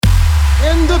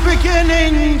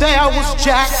beginning there was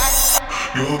Jack.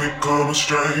 You'll become a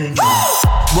stranger.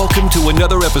 Welcome to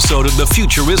another episode of The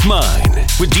Future Is Mine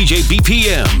with DJ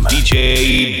BPM.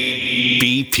 DJ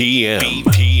BPM.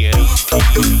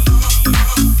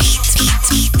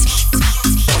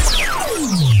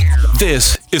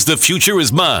 This is The Future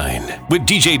Is Mine with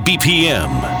DJ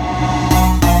BPM.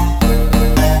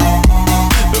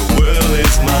 The world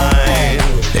is mine.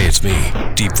 Hey, it's me,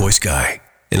 Deep Voice Guy.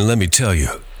 And let me tell you,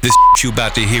 this you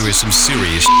about to hear is some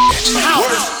serious shit.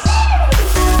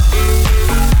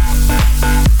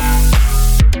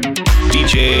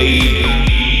 DJ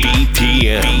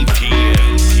BPM.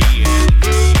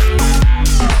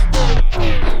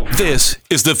 This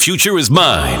is The Future Is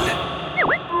Mine.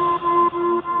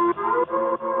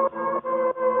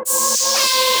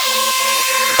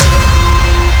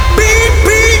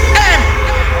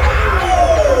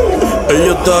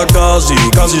 Ella está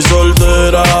casi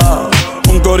soltera.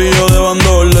 Un corillo de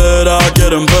bandolera.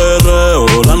 Quieren perreo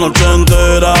la noche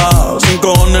entera. Sin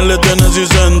cojones le tienen si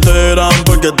se enteran.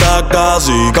 Porque está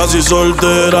casi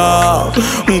soltera.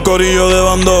 Un corillo de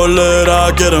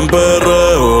bandolera. Quieren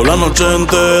perreo la noche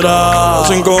entera.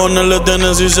 Sin cojones le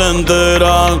tienen si se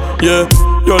enteran. Yeah,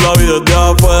 yo la vi desde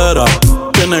afuera.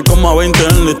 Tiene como 20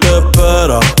 en lista de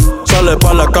espera. Sale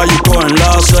pa' la calle y coge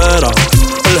la acera.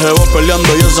 El jevo peleando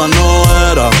y esa no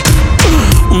era.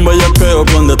 Un bellaqueo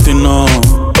clandestino.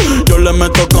 Yo le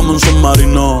meto como un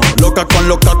submarino. Loca con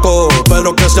los cacos,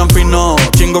 pero que sean finos.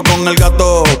 Chingo con el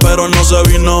gato, pero no se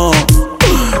vino.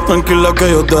 Tranquila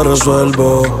que yo te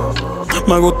resuelvo.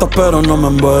 Me gusta pero no me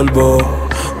envuelvo.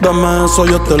 Dame eso,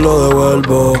 yo te lo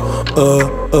devuelvo.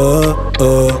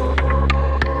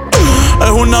 Es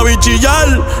una bichillar,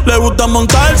 le gusta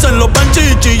montarse en los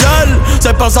benches y chillar.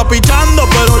 Se pasa pichando,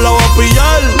 pero la voy a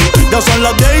pillar. Ya son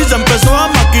las 10 y se empezó a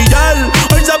maquillar.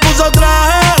 Hoy se puso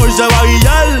traje, hoy se va a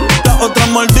guillar. Las otras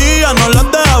mordidas no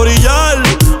las deja brillar.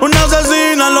 Una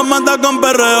asesina los mata con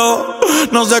perreo.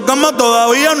 No sé cómo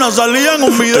todavía no salía en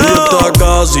un video. Ella está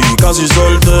casi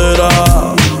soltera.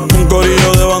 Un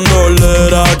corillo de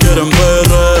bandolera. Quieren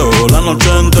perreo la noche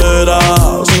entera.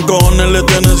 Sin cojones le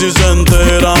tienen si se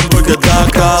enteran. Porque está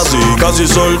casi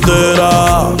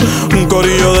soltera. Un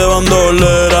corillo de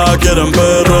bandolera. Quieren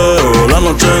perreo la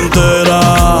noche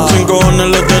entera. Sin cojones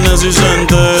le tienen si se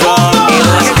enteran.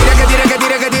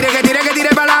 Que tire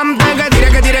pa'lante.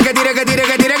 Que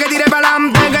tire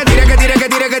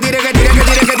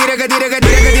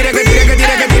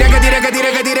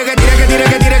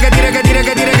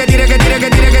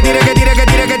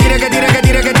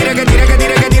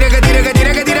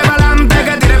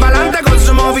pa'lante. Con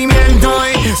su movimiento.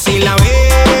 Si la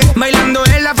ve bailando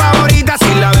es la favorita.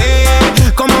 Si la ve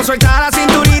como suelta la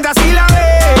cinturita. Si la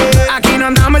ve aquí no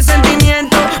andamos el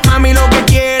sentimiento. Mami lo que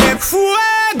quiere es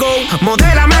fuego.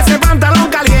 Modélame ese pantalón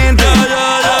caliente.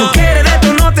 Tú quieres de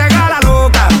tú no te hagas la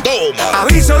loca.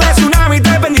 Aviso de tsunami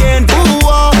te pendiente.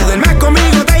 Duermes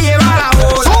conmigo te lleva la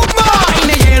ola.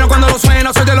 Aire lleno cuando lo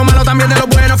sueno. Soy de lo malo también de lo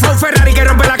bueno. Flow Ferrari que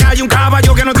rompe la calle. Un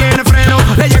caballo que no tiene freno.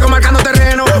 Le llego marcando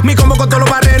terreno. Mi combo con todos los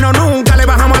barrenos. Nunca le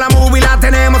bajamos a la movie. La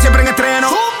tenemos siempre en estreno.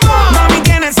 Mami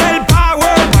tienes el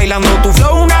power. Bailando tu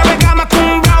flow una vez más que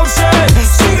un browser.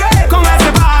 Sigue con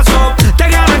ese paso. Te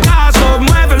gana el caso.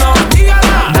 Muévelo.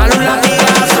 Dígala. Dale un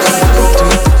latigazo.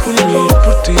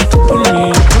 Por ti,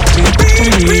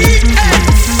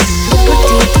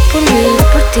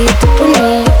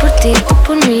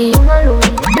 por mí.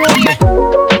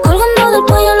 Colgando del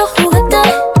cuello los juguetes.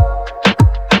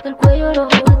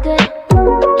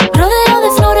 Rodeo de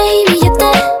flores y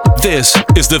billetes. This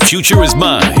is The Future Is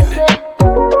Mine.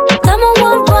 Estamos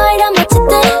worldwide a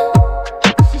machete.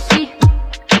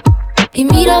 Y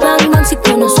mira, Batman, si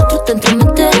con nosotros te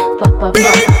entromete. No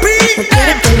quieres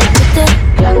que lo quite.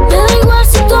 Me da igual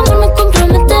si tu amor me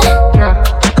compromete.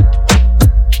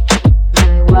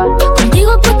 Contigo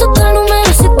he puesto hasta el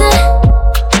número 7.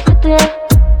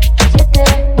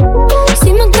 Si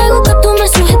me entrego que tú me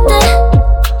sujetes.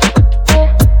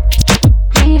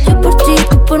 Yo por ti,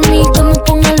 tú por mí, que me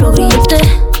pongan los grilletes.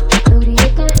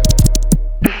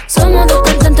 Somos dos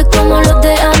cantantes como los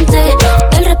de antes.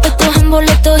 El respeto es en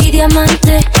boletos y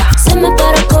diamantes. Se me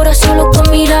para el corazón solo con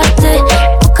mirarte.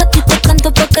 Porque a ti te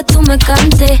canto pa' que tú me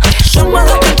cantes. Somos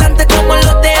dos cantantes como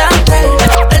los de antes.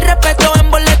 El respeto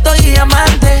en boletos y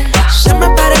diamantes. Se me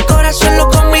para el corazón solo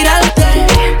con mirarte.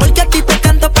 Porque a ti te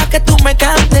canto pa' que tú me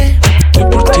cantes. Yo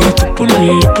por ti, tú por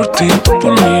mí, yo por ti, tú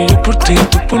por mí, yo por ti,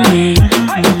 tú por mí.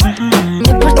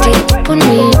 Yo por ti, tú por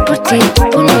mí, yo por ti, tú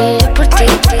por mí, yo por ti,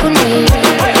 tú por mí.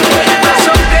 La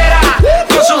soltera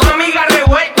con sus amigas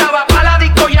revueltas. Va pa' la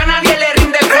disco y a nadie le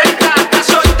rinde cuenta. La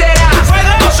soltera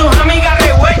con sus amigas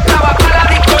revueltas. Va pa' la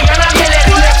disco y a nadie le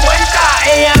rinde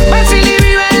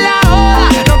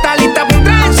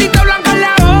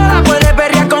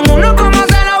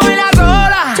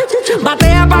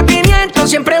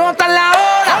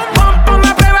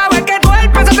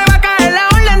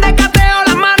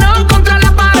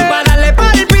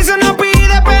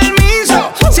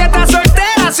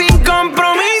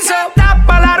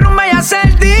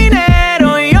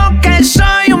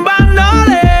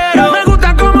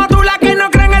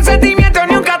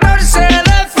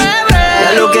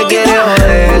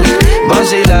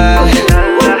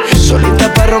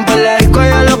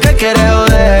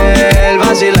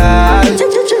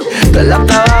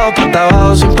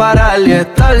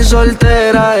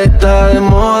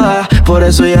moda, por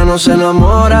eso ya no se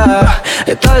enamora.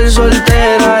 Estar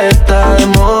soltera está de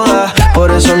moda,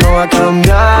 por eso no va a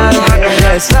cambiar.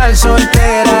 Estar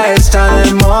soltera está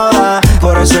de moda,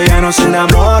 por eso ya no se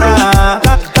enamora.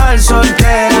 Estar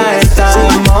soltera está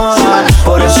de moda,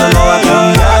 por eso no va a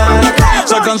cambiar.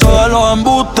 Se cansó de los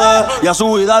embustes y a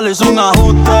su vida le hizo un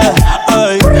ajuste.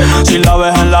 Ey, si la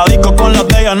ves en la disco con la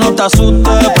de ella no te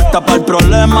asustes. Puesta para el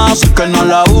problema, así que no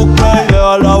la busques.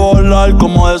 Déjala volar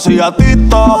como decía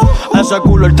Tito. Ese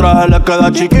culo el traje le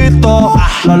queda chiquito.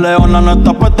 La leona no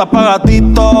está puesta para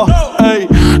gatito. Ey,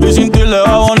 y sin ti le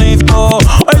va bonito.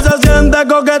 Hoy se siente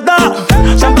coqueta,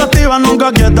 siempre activa,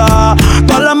 nunca quieta.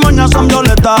 Todas las moñas son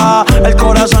violetas, el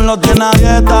corazón lo tiene a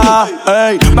dieta.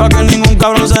 Ey, pa' que ningún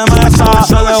cabrón se meta.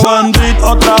 Se dejó en beat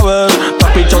otra vez. Te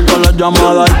has pichado todas las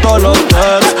llamadas y todos los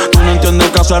texts. Tú no entiendes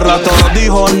que hace rato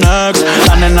dijo next.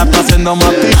 La nena está haciendo más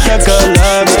pique que el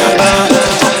ex.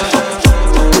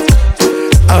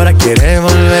 Ahora quiere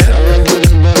volver.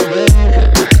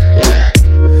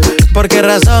 ¿Por qué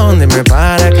razón? Dime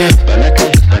para qué.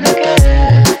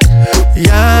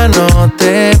 Ya no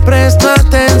te presto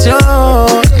atención.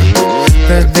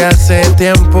 Desde hace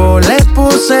tiempo le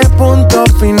puse punto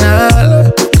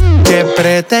final. ¿Qué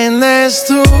pretendes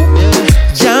tú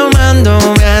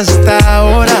llamándome hasta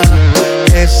ahora?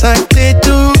 Esa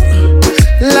actitud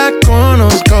la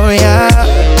conozco ya.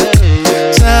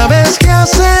 Sabes qué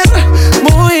hacer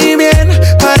muy bien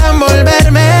para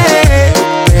envolverme,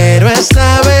 pero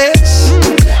esta vez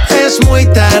es muy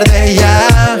tarde ya.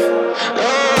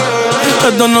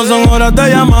 Esto no son horas de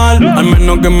llamar, al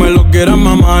menos que me lo quieras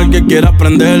mamar. Que quieras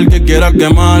prender, que quieras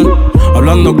quemar.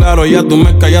 Hablando claro, ya tú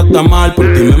me callaste mal.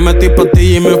 Por ti me metí pa'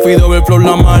 ti y me fui doble flow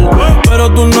la mal.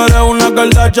 Pero tú no eres una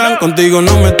Kardashian, contigo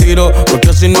no me tiro,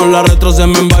 porque si no las retro se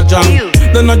me embachan.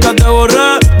 De noche te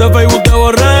borré, de Facebook te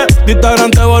borré, de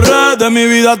Instagram te borré, de mi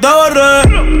vida te borré.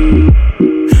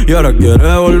 Y ahora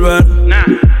quieres volver,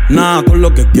 nada con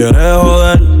lo que quieres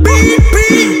joder.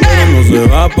 Pero no se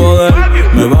va a poder,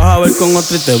 me vas a ver con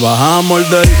otro y te vas a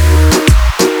morder.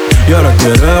 Y ahora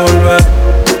quieres volver,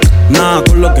 nada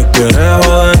con lo que quieres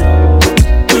joder.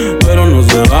 Pero no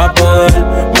se va a poder,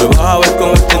 me vas a ver con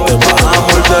otro y te vas a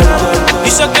morder.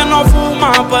 Dice que no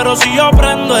fuma, pero si yo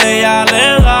prendo, ella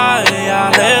le da, ella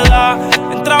le da.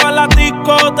 Entraba en la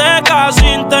discoteca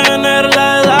sin tener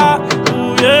la edad.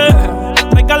 Yeah.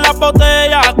 Traigan las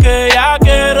botellas que ella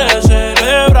quiere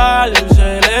celebrar,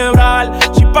 celebrar.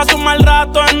 Si pasa un mal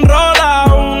rato, enrola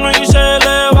uno y se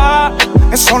le va.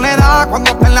 Es soledad,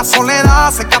 cuando está en la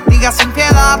soledad, se castiga sin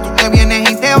piedad, tú te vienes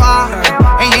y te vas.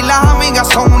 Ella y las amigas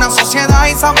son una sociedad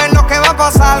y saben lo que va a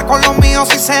pasar con los míos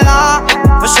si se da.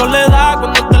 Es soledad,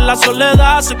 cuando está en la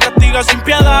soledad, se castiga sin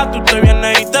piedad, tú te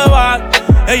vienes y te vas.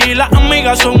 Ella y las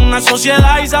amigas son una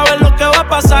sociedad y saben lo que va a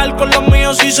pasar con los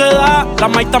míos si se da. La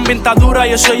maíz también está dura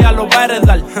y eso ya lo va a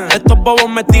heredar. Estos bobos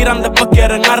me tiran, después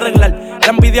quieren arreglar. La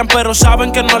envidian pero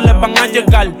saben que no les van a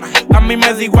llegar. A mí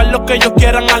me da igual lo que ellos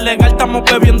quieran alegar. Estamos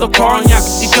bebiendo coñac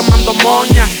y quemando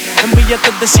moña. En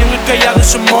billetes de 100 y que ya de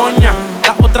su moña.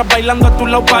 Las otras bailando a tu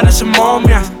lado parecen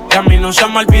momias. Y a mí no se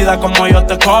me olvida como yo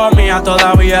te comía.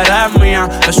 Todavía eres mía.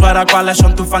 Eso era cuáles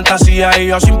son tus fantasías. Y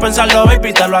yo sin pensarlo,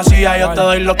 baby, te lo hacía. Yo te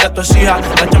doy lo que tú exijas.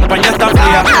 La champaña está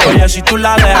fría. Oye, si tú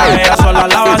la dejas, ella sola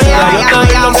la vacía. Yo te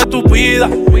doy lo que tú pidas,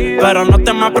 pero no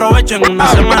te me aprovechen. Una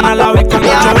semana la vi con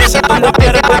 8 veces. Donde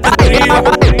quieres que te escriba.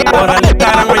 Por el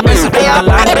Instagram hay meses que te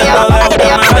la gente lo dejo que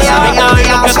me beses. Yo te doy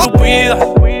lo que tú pidas,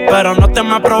 pero no te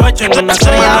me aprovechen. Una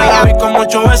semana la vi con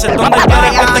 8 veces. Donde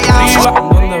quieres que te escriba.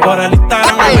 Por el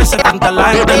Instagram hay veces tanta la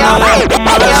gente no dejo que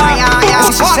me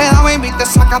beses. Si se da, baby, te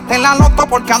sacaste la loto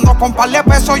porque ando con par de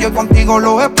pesos, yo contigo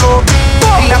lo exploto.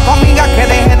 Dile a tu amiga que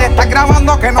deje de estar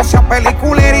grabando, que no sea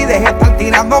peliculera y deje de estar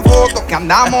tirando fotos. Que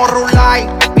andamos rulay,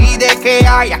 pide que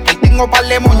hay. Aquí tengo par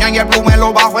de moñas y el blue me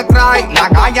lo bajo extrae. La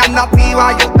calle anda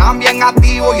activa, yo también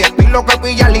activo. Y estoy loco de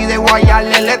pillarle y de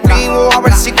guayarle el estribo. A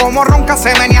ver si como ronca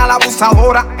se venía la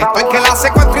abusadora. Estoy que la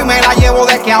secuestro y me la llevo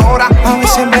de que ahora. A mí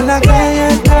siempre en la calle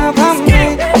está pa'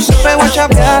 mí. Siempre voy a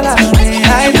chapear a mí.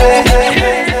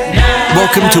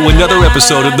 Welcome to another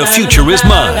episode of The Future Is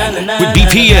Mine with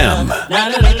BPM.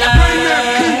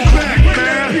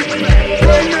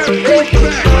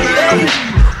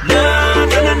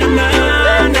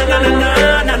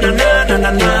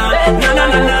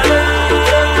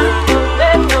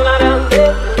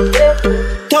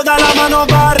 Toda la mano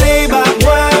para arriba,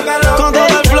 muévelo. Con todo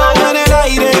el flow en el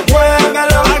aire,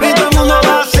 muévelo. Aquí todo el mundo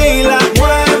vacila,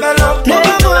 muévelo. No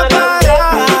vamos a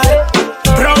parar,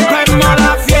 rompemos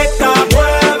la fiesta,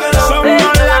 muévelo.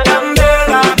 Somos la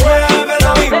candela, muévelo.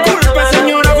 Disculpe,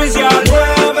 señor oficial.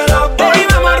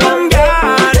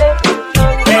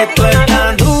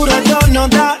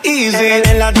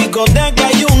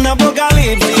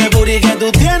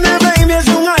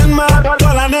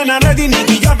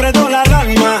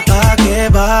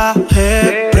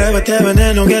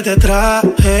 te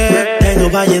traje.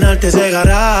 Tengo pa' llenarte ese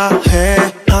garaje.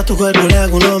 A tu cuerpo le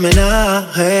hago un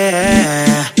homenaje.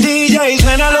 DJ,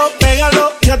 suénalo,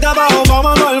 pégalo. Ya te abajo,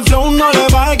 vámonos. El flow no le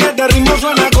baje, que este ritmo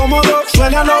suena cómodo.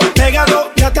 Suénalo,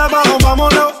 pégalo. Ya te abajo,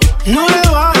 vámonos. No le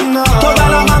bajes nada. Toda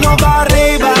la mano para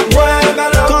arriba,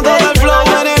 muévelo. Con todo el flow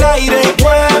en el aire,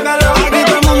 muévelo. Aquí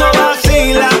todo el mundo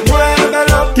vacila,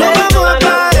 muévelo. No vamos a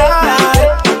parar.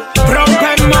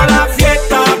 Rompemos la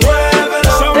fiesta,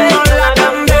 muévelo. Somos la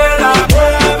candela,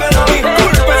 muévelo.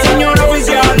 Disculpe, señor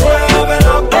oficial,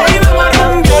 muévelo. Hoy vamos a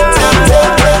romper.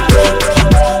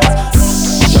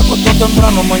 Se acostó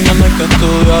temprano, mañana hay que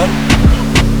estudiar.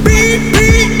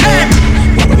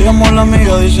 Veíamos a la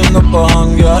amiga diciendo pa'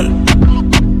 janguear.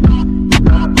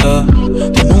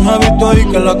 Tengo un jevito ahí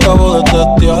que la acabo de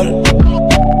testear.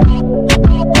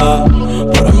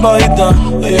 Pero en bajita,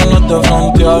 ella no es de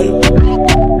frontear.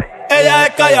 Ella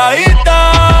es calladita,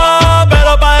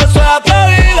 pero pa' eso es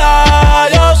atrevida.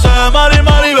 Yo sé, mari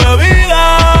bebida,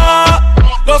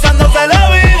 gozándose la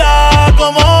vida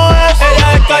como es. Ella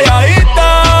es calladita,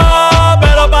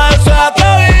 pero pa' eso es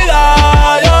atrevida.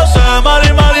 Yo sé,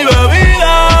 mari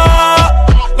bebida,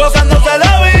 gozándose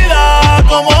la vida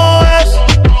como es.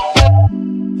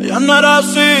 Ella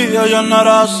no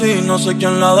era así, no sé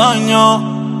quién la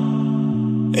dañó.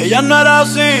 Ella no era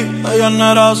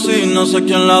así, no sé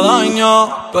quién la dañó.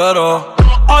 Pero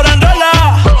ahora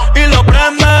enrola y lo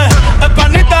prende. Es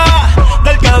panita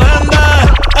del que vende.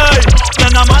 Ey,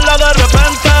 nena mala de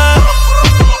repente.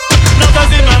 No sé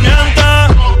si me miente,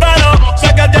 pero sé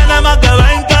que tiene más de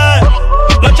 20.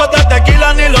 Los shots de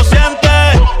tequila ni lo siente.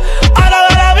 Ahora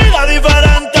de la vida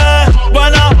diferente.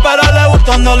 Buena, pero le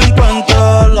gustan delincuentes.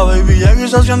 La baby llega y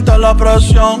se siente la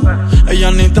presión.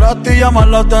 Ella ni trata y llama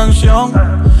la atención.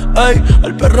 Ey,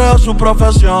 el perreo es su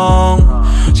profesión.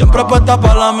 Siempre puesta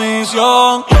para la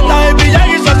misión. La baby llega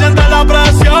y se siente la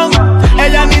presión.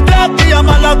 Ella ni trata y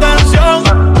llama la atención.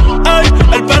 Ey,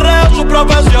 el perreo es su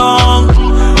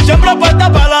profesión. Siempre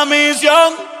puesta para la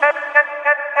misión.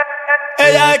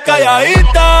 Ella es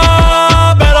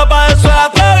calladita, pero pa' eso es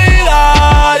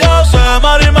atrevida. Yo sé,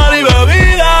 mari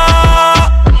bebida,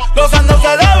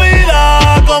 gozándose la vida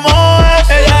como es.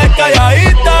 Ella es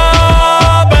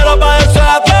calladita, pero pa' eso es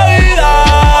atrevida.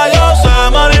 Yo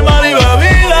sé, mari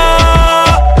bebida,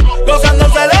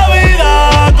 gozándose la vida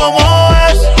como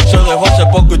es. Se dejó hace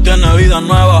poco y tiene vida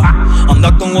nueva.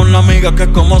 Anda con una amiga que es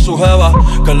como su jeva,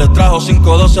 que le trajo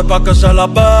 512 pa' que se la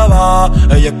beba.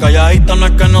 Ella es calladita, no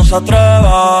es que no se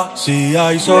atreva. Si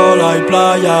hay sol, hay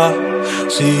playa.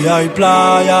 Si hay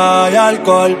playa, hay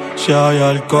alcohol. Si hay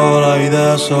alcohol, hay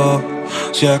de eso.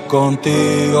 Si es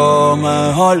contigo,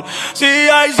 mejor. Si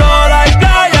hay sol, hay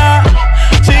playa.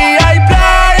 Si hay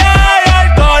playa, hay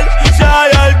alcohol. Si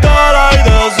hay alcohol, hay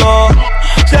de eso.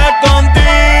 Si es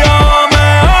contigo,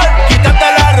 mejor. Quítate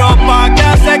la ropa que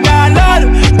hace calor.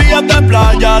 Días de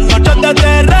playa, noches de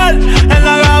terror. En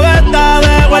la gaveta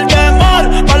dejo el temor.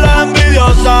 Para las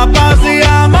envidiosas, paz y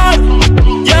amor.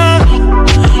 Yeah,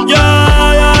 yeah,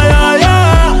 yeah, yeah,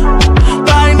 yeah.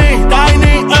 Tiny,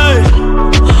 ey.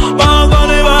 Vamos con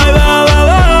el baile,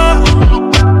 bebé.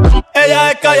 Ella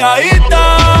es calladita,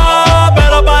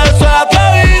 pero pa' eso es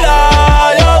atrevida.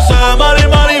 Yo sé, mari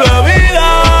bebida,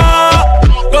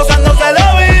 gozándose la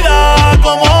vida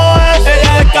como es.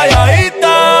 Ella es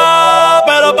calladita,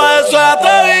 pero pa' eso es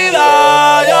atrevida.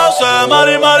 Yo sé,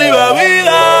 mari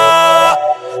bebida,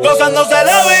 gozándose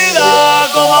la vida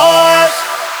como es.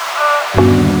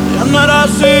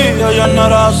 Ella no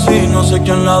era así, no sé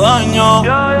quién la dañó.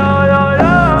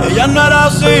 Ella no era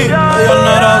así,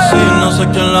 no sé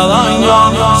quién la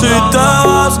dañó. Si te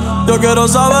vas, yo quiero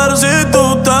saber si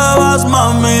tú te vas,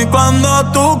 mami, cuando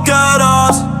tú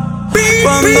quieras.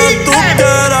 Cuando tú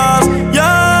quieras,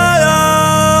 yeah,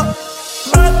 yeah.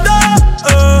 Vete,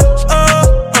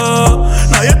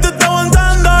 nadie te está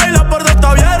aguantando y la puerta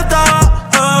está abierta.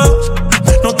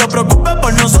 No te preocupes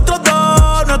por nosotros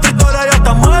dos, nuestra historia ya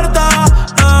está muerta.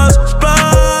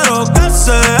 Espero que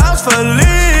seas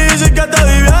feliz y que te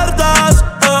diviertas.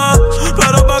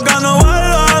 Pero pa' que no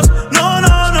vuelvas, no.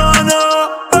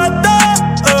 Vete,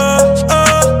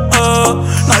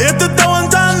 nadie te está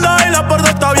aguantando y la puerta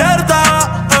está abierta.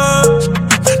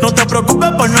 No te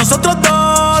preocupes por nosotros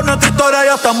dos, nuestra historia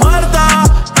ya está muerta.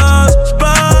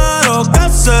 Espero que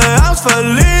seas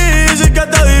feliz y que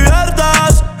te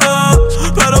diviertas.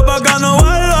 Pero pa' que no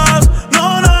vuelvas,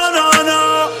 no.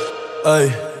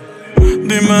 Ey,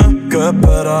 dime qué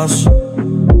esperas.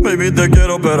 Baby, te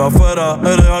quiero pero afuera.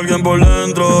 Eres alguien por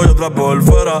dentro y otra por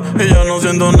fuera. Y ya no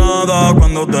siento nada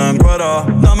cuando te encueras.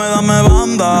 Dame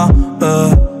banda,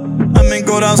 en mi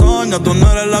corazón, ya tú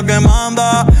no eres la que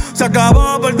manda. Se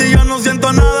acabó, por ti ya no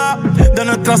siento nada. De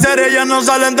nuestra serie ya no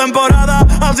sale en temporada.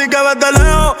 Así que vete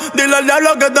lejos, dile al diablo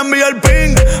que te envíe el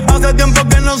ping. Hace tiempo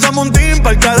que no somos un team.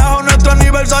 Pa'l carajo nuestro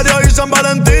aniversario y San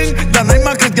Valentín. Ya no hay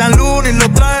más Cristian Lunis, lo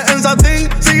trae en satín.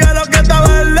 Sigue lo que está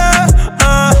verde,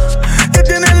 que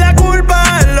tienes la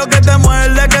culpa, es lo que te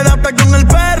muerde. Quédate con el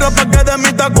perro pa' que de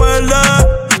mí te acuerdes.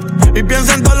 Y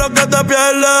piensa en todo lo que te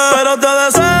pierdes. Pero te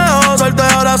deseo suerte,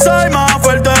 ahora soy más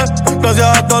fuerte.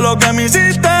 Gracias a todo lo que me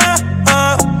hiciste,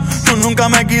 tú nunca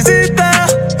me quisiste,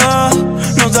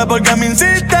 no sé por qué me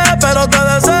insistes. Pero te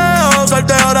deseo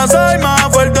suerte, ahora soy más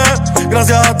fuerte.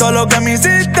 Gracias a todo lo que me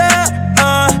hiciste,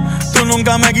 tú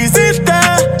nunca me quisiste,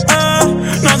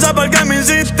 no sé por qué me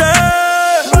insistes.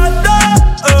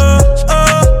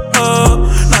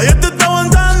 Nadie te está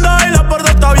aguantando y la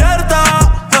puerta está abierta.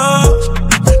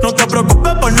 No te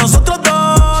preocupes por nosotros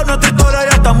dos, nuestra historia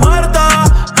ya está muerta.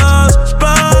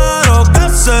 Espero que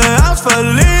seas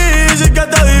feliz y que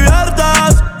te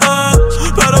diviertas,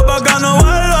 pero pa' que no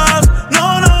vuelvas.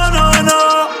 No, no, no,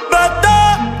 no. Vete,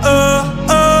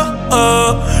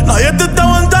 nadie te está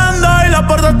aguantando y la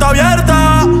puerta está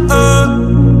abierta.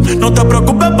 No te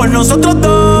preocupes por nosotros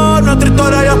dos, nuestra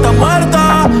historia ya está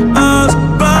muerta.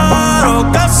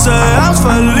 Espero que seas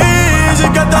feliz y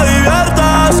que te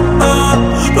diviertas,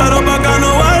 pero pa' que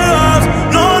no vuelvas.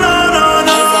 No, no, no,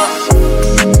 no.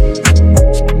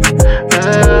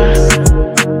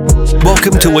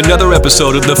 Welcome to another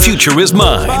episode of The Future Is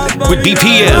Mine with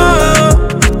BPM.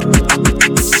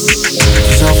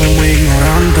 Quizás fui muy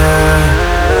ignorante,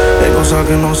 hay cosas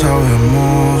que no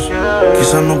sabemos.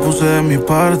 Quizás no puse de mi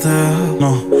parte,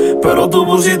 no, pero tú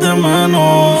pusiste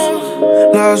menos.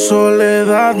 La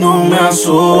soledad no me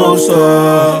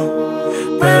asusta,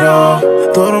 pero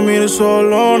dormir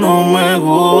solo no me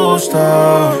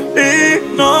gusta.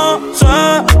 Y no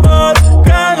sé por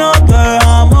qué no te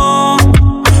amo,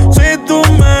 si tú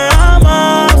me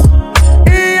amas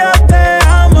y yo te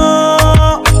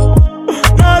amo.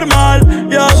 Normal,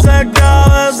 yo sé que a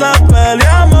veces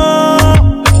peleamos,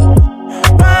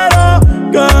 pero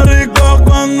qué rico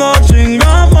cuando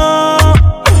chingamos.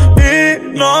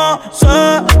 Y no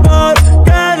sé por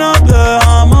qué no te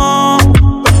amo,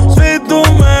 si tú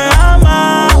me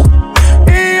amas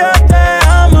y yo te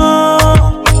amo.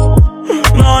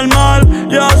 Normal,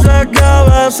 yo sé que a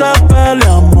veces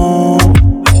peleamos,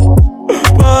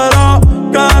 pero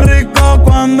qué rico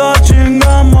cuando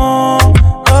chingamos.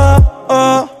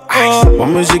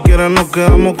 Mami, si quieres nos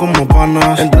quedamos como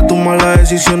panas. Entre tus malas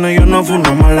decisiones yo no fui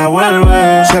una mala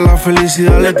vuelve. Si a la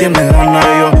felicidad le tienes ganas,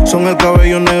 ellos son el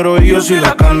cabello negro y yo soy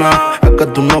la cana. Es que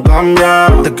tú no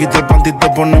cambias, te quito el panty y te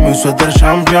pones mi suéter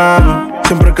champion.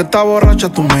 Siempre que estás borracha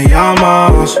tú me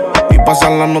llamas y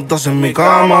pasan las notas en mi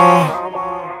cama.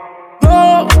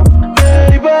 No,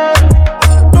 baby,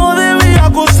 no debía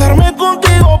acostarme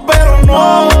contigo, pero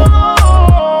no.